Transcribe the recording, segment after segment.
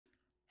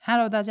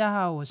Hello， 大家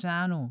好，我是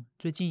阿努。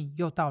最近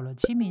又到了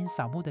清明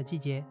扫墓的季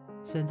节，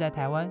身在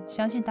台湾，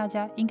相信大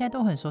家应该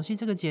都很熟悉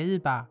这个节日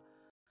吧。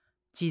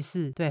祭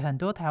祀对很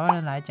多台湾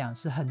人来讲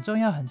是很重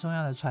要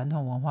的传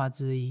统文化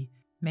之一。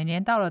每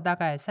年到了大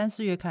概3、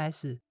4月开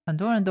始，很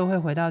多人都会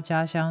回到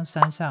家乡、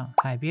山上、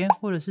海边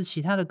或者是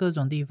其他的各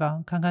种地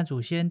方，看看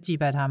祖先，祭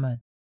拜他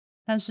们。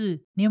但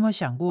是你有没有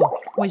想过，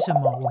为什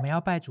么我们要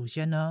拜祖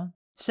先呢？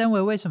身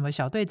为为什么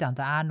小队长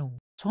的阿努，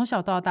从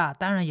小到大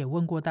当然也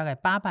问过大概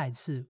800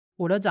次。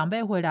我的长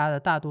辈回答的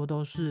大多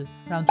都是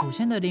让祖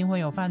先的灵魂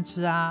有饭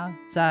吃啊，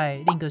在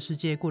另一个世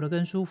界过得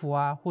更舒服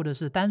啊，或者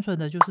是单纯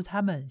的就是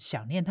他们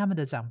想念他们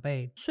的长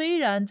辈。虽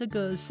然这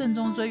个慎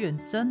终追远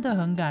真的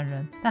很感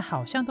人，但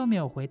好像都没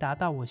有回答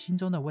到我心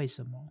中的为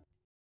什么。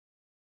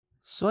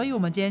所以我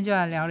们今天就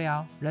来聊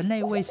聊人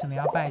类为什么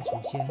要拜祖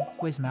先，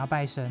为什么要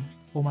拜神。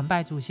我们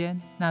拜祖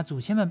先，那祖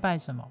先们拜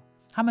什么？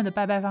他们的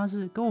拜拜方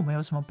式跟我们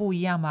有什么不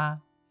一样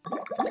吗？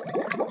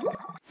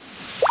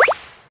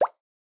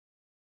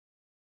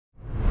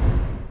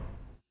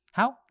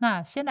好，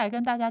那先来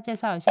跟大家介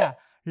绍一下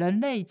人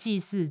类祭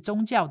祀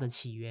宗教的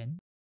起源。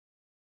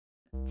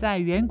在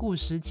远古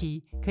时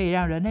期，可以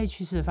让人类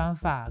去世的方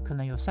法可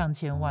能有上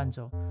千万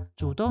种。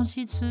煮东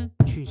西吃，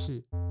去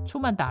世；出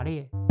门打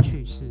猎，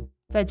去世；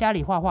在家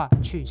里画画，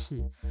去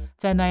世。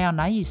在那样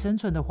难以生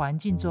存的环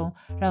境中，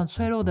让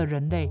脆弱的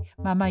人类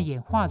慢慢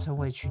演化成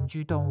为群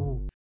居动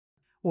物。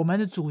我们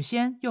的祖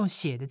先用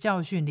血的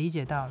教训理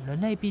解到，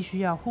人类必须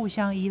要互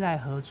相依赖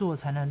合作，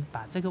才能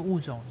把这个物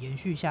种延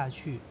续下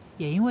去。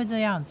也因为这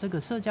样，这个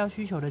社交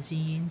需求的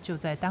基因就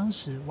在当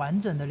时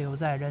完整的留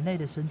在人类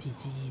的身体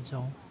记忆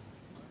中。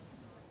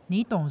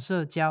你懂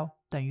社交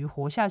等于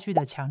活下去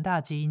的强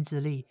大基因之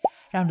力，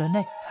让人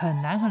类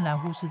很难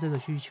忽视这个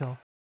需求。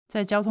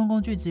在交通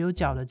工具只有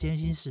脚的艰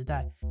辛时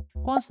代，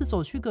光是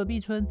走去隔壁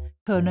村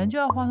可能就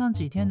要花上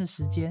几天的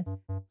时间，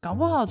搞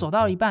不好走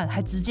到一半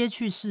还直接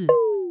去世。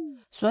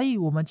所以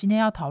我们今天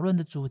要讨论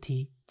的主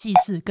题，祭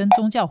祀跟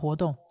宗教活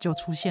动就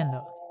出现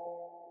了。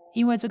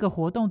因为这个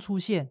活动出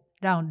现，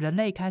让人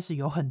类开始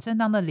有很正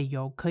当的理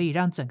由，可以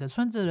让整个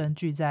村子的人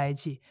聚在一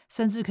起，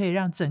甚至可以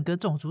让整个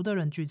种族的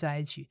人聚在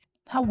一起。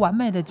它完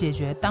美的解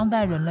决当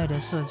代人类的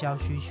社交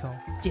需求，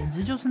简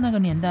直就是那个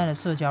年代的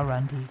社交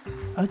软体。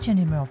而且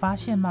你们有发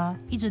现吗？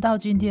一直到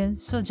今天，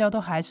社交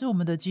都还是我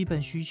们的基本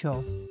需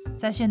求。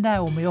在现代，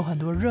我们有很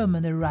多热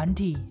门的软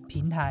体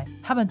平台，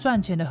他们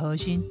赚钱的核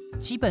心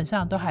基本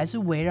上都还是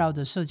围绕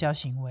着社交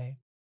行为。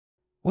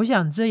我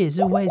想这也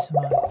是为什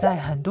么在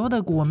很多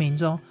的古文明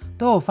中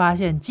都有发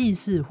现祭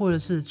祀或者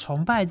是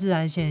崇拜自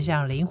然现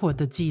象灵魂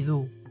的记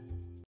录。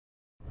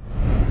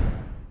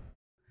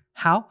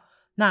好，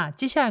那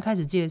接下来开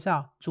始介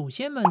绍祖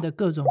先们的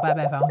各种拜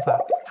拜方法，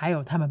还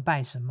有他们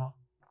拜什么。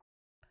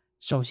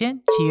首先，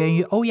起源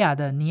于欧亚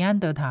的尼安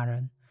德塔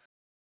人。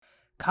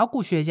考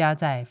古学家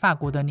在法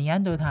国的尼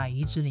安德塔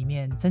遗址里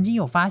面曾经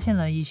有发现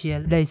了一些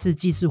类似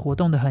祭祀活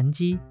动的痕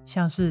迹，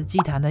像是祭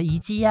坛的遗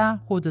迹啊，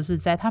或者是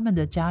在他们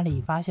的家里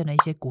发现了一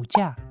些骨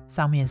架，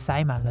上面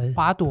塞满了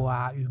花朵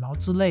啊、羽毛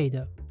之类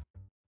的。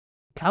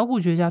考古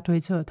学家推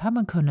测，他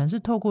们可能是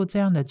透过这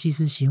样的祭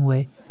祀行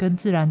为跟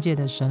自然界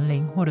的神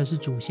灵或者是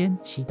祖先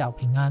祈祷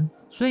平安，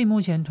所以目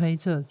前推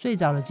测最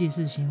早的祭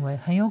祀行为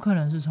很有可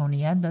能是从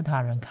尼安德塔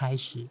人开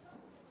始。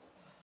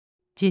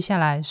接下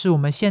来是我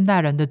们现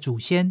代人的祖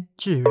先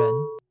智人。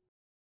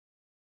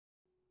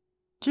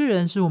智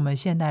人是我们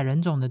现代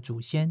人种的祖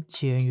先，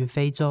起源于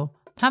非洲。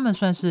他们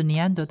算是尼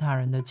安德塔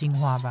人的进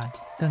化版，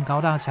更高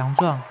大强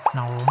壮，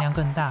脑容量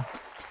更大。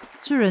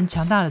智人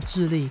强大的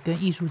智力跟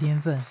艺术天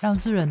分，让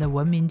智人的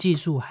文明技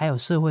术还有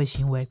社会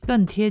行为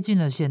更贴近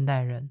了现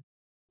代人。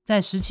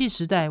在石器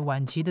时代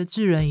晚期的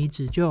智人遗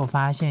址就有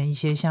发现一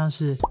些像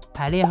是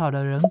排列好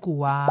的人骨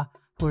啊，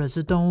或者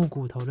是动物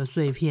骨头的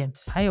碎片，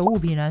还有物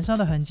品燃烧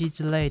的痕迹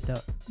之类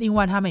的。另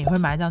外他们也会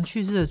埋葬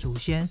去世的祖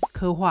先，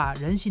刻画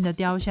人形的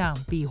雕像、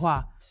壁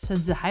画，甚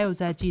至还有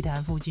在祭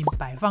坛附近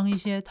摆放一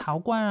些陶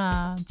罐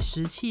啊、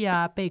石器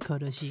啊、贝壳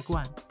的习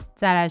惯。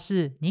再来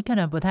是你可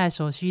能不太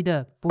熟悉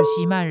的布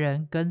希曼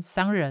人跟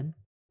桑人。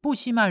布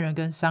希曼人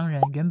跟桑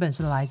人原本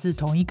是来自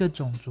同一个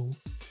种族，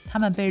他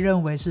们被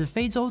认为是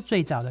非洲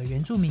最早的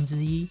原住民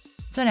之一。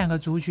这两个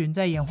族群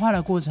在演化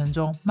的过程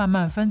中慢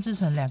慢分支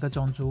成2个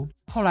种族，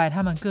后来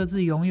他们各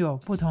自拥有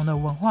不同的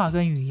文化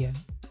跟语言。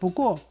不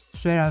过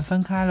虽然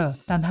分开了，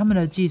但他们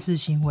的祭祀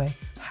行为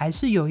还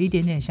是有一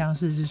点点相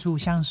似之处，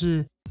像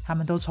是他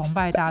们都崇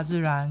拜大自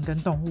然跟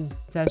动物，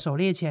在狩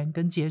猎前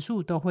跟结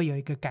束都会有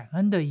一个感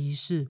恩的仪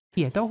式，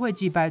也都会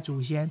祭拜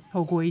祖先，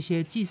透过一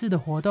些祭祀的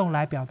活动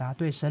来表达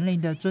对神灵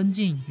的尊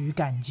敬与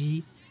感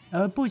激。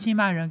而布希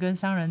曼人跟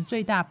桑人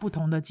最大不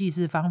同的祭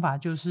祀方法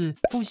就是，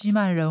布希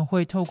曼人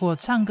会透过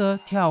唱歌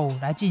跳舞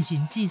来进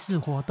行祭祀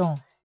活动。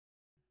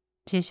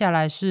接下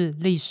来是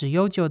历史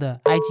悠久的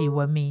埃及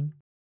文明。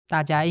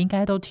大家应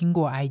该都听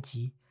过埃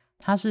及，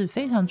它是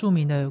非常著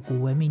名的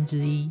古文明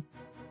之一。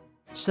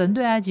神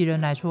对埃及人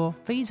来说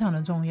非常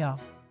的重要，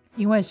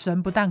因为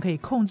神不但可以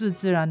控制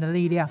自然的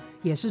力量，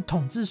也是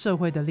统治社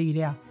会的力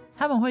量。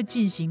他们会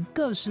进行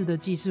各式的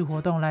祭祀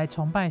活动来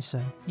崇拜神，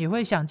也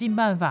会想尽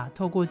办法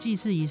透过祭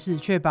祀仪式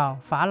确保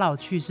法老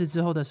去世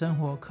之后的生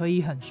活可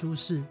以很舒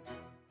适。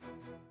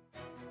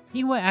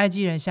因为埃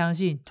及人相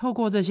信透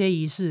过这些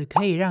仪式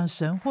可以让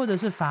神或者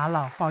是法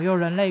老保佑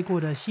人类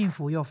过得幸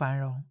福又繁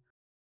荣。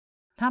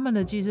他们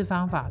的祭祀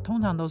方法通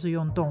常都是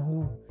用动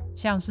物，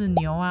像是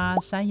牛啊、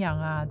山羊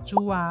啊、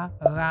猪啊、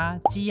鹅啊、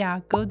鸡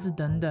啊、鸽子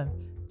等等，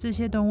这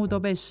些动物都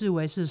被视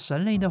为是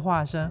神灵的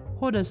化身，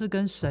或者是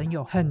跟神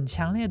有很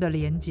强烈的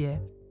连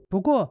结。不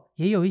过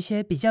也有一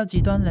些比较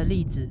极端的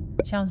例子，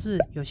像是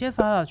有些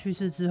法老去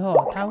世之后，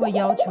他会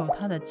要求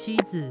他的妻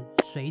子、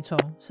随从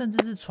甚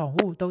至是宠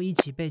物都一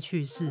起被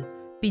去世，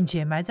并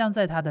且埋葬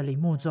在他的陵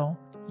墓中。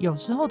有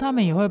时候他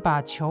们也会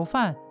把囚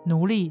犯、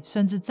奴隶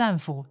甚至战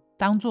俘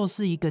当作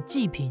是一个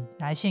祭品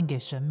来献给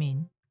神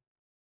明。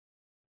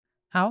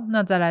好，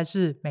那再来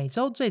是美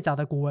洲最早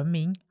的古文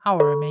明奥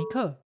尔梅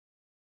克。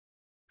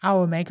奥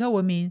尔梅克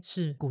文明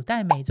是古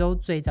代美洲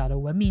最早的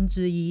文明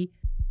之一，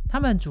他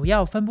们主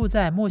要分布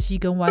在墨西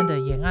哥湾的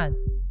沿岸。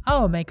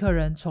奥尔梅克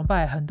人崇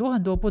拜很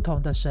多不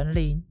同的神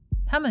灵，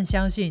他们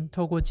相信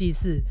透过祭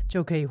祀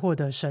就可以获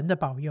得神的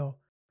保佑。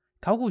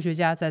考古学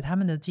家在他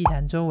们的祭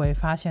坛周围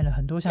发现了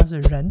很多像是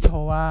人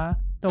头啊、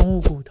动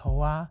物骨头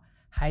啊，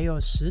还有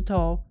石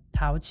头、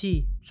陶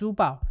器、珠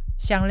宝、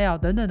香料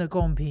等等的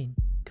贡品，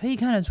可以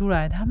看得出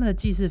来他们的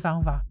祭祀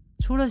方法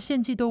除了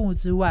献祭动物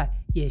之外，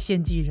也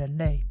献祭人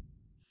类。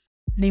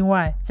另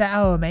外，在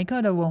奥尔梅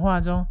克的文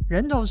化中，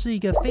人头是一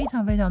个非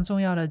常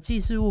重要的祭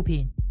祀物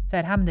品，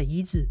在他们的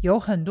遗址有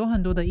很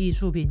多的艺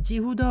术品，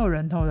几乎都有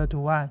人头的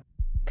图案，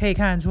可以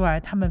看得出来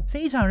他们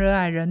非常热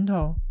爱人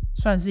头，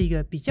算是一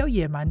个比较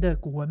野蛮的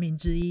古文明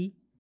之一。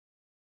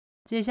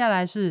接下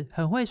来是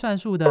很会算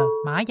数的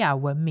玛雅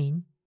文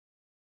明。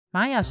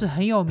玛雅是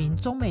很有名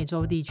中美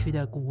洲地区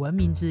的古文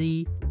明之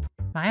一。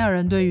玛雅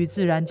人对于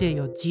自然界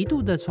有极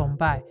度的崇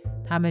拜，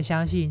他们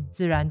相信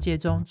自然界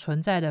中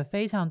存在的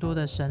非常多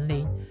的神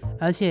灵，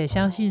而且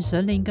相信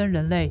神灵跟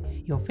人类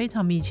有非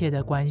常密切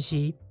的关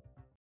系。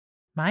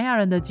玛雅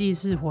人的祭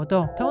祀活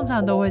动通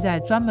常都会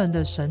在专门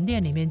的神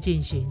殿里面进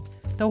行，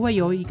都会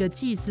由一个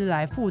祭司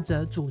来负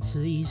责主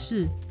持仪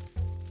式。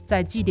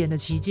在祭典的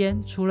期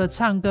间，除了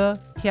唱歌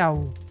跳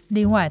舞，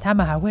另外他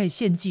们还会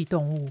献祭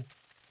动物。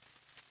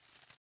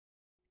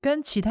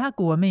跟其他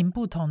古文明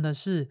不同的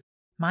是，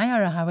玛雅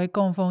人还会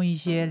供奉一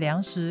些粮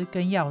食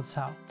跟药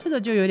草，这个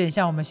就有点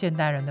像我们现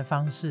代人的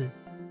方式。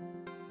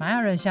玛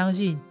雅人相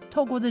信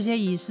透过这些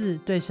仪式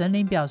对神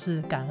灵表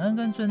示感恩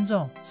跟尊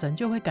重，神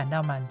就会感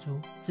到满足，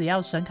只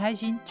要神开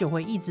心就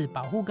会一直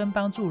保护跟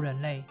帮助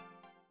人类。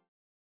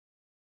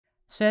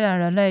虽然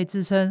人类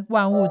自称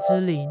万物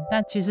之灵，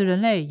但其实人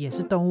类也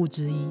是动物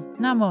之一。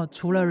那么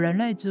除了人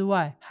类之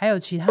外，还有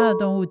其他的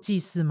动物祭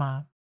祀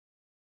吗？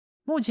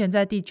目前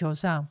在地球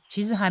上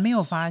其实还没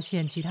有发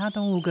现其他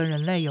动物跟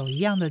人类有一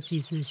样的祭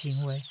祀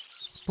行为，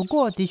不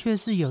过的确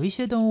是有一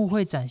些动物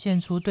会展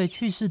现出对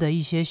去世的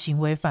一些行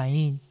为反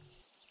应，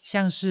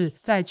像是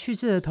在去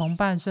世的同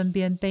伴身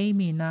边悲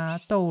悯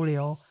啊、逗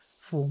留、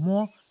抚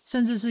摸，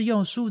甚至是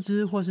用树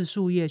枝或是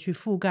树叶去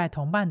覆盖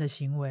同伴的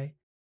行为。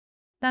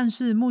但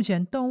是目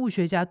前动物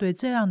学家对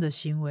这样的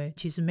行为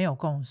其实没有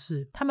共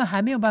识，他们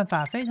还没有办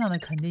法非常的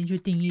肯定去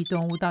定义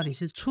动物到底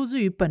是出自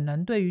于本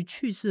能对于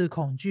去世的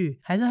恐惧，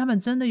还是他们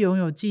真的拥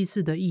有祭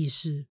祀的意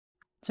识。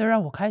这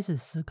让我开始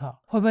思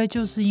考，会不会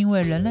就是因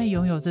为人类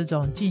拥有这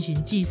种进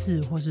行祭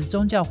祀或是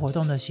宗教活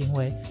动的行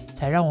为，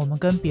才让我们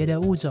跟别的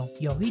物种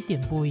有一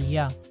点不一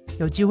样，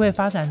有机会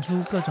发展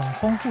出各种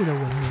丰富的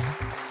文明。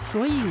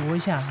所以我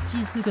想，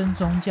祭祀跟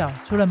宗教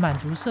除了满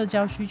足社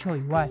交需求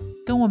以外，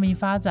跟文明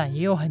发展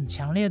也有很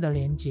强烈的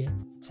连结，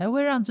才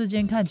会让这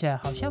件看起来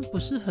好像不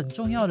是很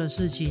重要的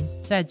事情，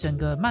在整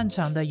个漫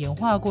长的演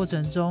化过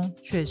程中，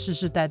却世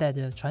世代代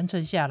的传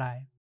承下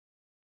来。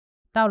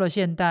到了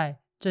现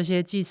代，这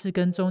些祭祀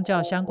跟宗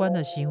教相关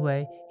的行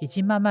为已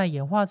经慢慢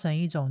演化成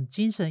一种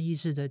精神意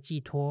识的寄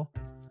托。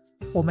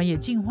我们也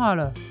进化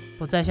了，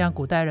不再像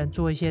古代人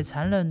做一些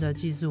残忍的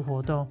祭祀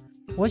活动。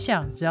我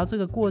想只要这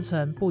个过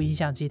程不影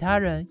响其他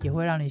人，也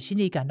会让你心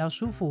里感到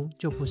舒服，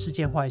就不是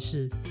件坏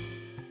事。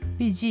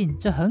毕竟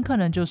这很可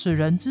能就是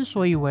人之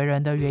所以为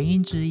人的原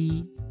因之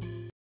一。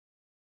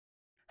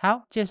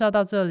好，介绍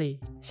到这里，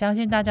相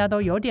信大家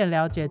都有点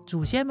了解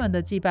祖先们的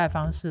祭拜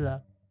方式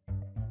了。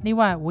另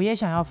外，我也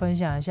想要分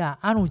享一下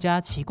阿努家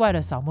奇怪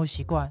的扫墓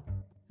习惯。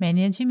每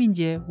年清明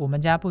节，我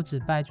们家不只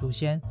拜祖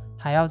先，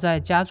还要在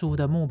家族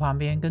的墓旁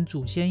边跟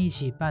祖先一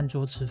起办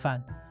桌吃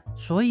饭。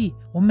所以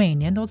我每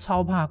年都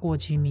超怕过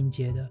清明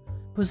节的，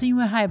不是因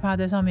为害怕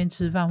在上面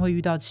吃饭会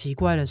遇到奇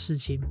怪的事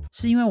情，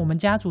是因为我们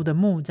家族的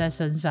墓在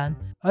深山，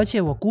而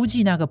且我估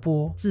计那个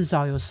坡至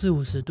少有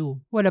40-50度。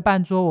为了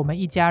办桌，我们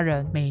一家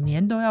人每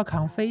年都要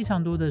扛非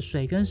常多的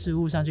水跟食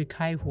物上去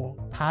开火，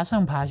爬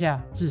上爬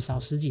下至少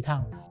10几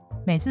趟。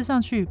每次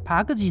上去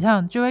爬个几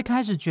趟，就会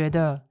开始觉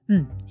得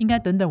应该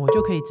等等我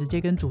就可以直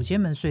接跟祖先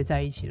们睡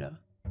在一起了。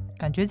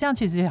感觉这样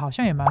其实好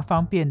像也蛮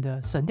方便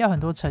的，省掉很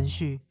多程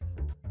序。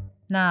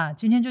那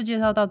今天就介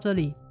绍到这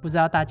里，不知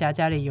道大家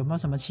家里有没有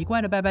什么奇怪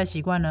的拜拜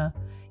习惯呢？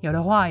有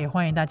的话也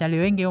欢迎大家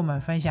留言给我们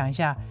分享一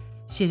下。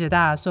谢谢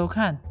大家的收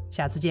看，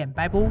下次见，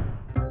拜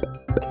拜。